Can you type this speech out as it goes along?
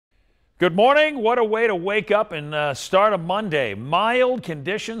Good morning. What a way to wake up and start a Monday. Mild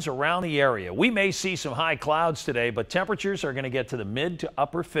conditions around the area. We may see some high clouds today, but temperatures are going to get to the mid to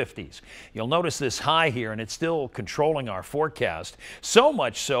upper 50s. You'll notice this high here, and it's still controlling our forecast. So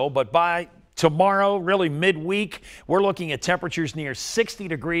much so, but by tomorrow, really midweek, we're looking at temperatures near 60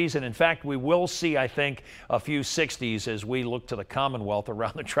 degrees. And in fact, we will see, I think, a few 60s as we look to the Commonwealth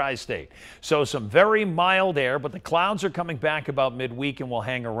around the tri-state. So some very mild air, but the clouds are coming back about midweek and will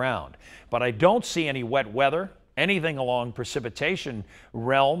hang around. But I don't see any wet weather, anything along precipitation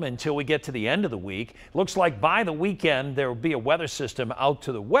realm until we get to the end of the week. Looks like by the weekend there will be a weather system out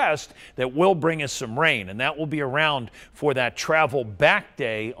to the west that will bring us some rain, and that will be around for that travel back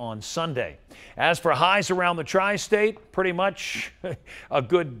day on Sunday. As for highs around the tri-state, pretty much a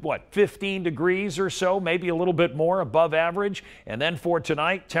good, 15 degrees or so, maybe a little bit more above average. And then for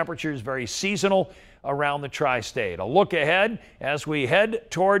tonight, temperatures very seasonal around the tri-state. A look ahead as we head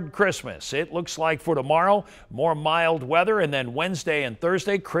toward Christmas. It looks like for tomorrow, more mild weather, and then Wednesday and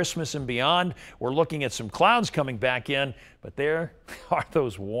Thursday, Christmas and beyond, we're looking at some clouds coming back in, but there are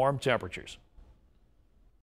those warm temperatures.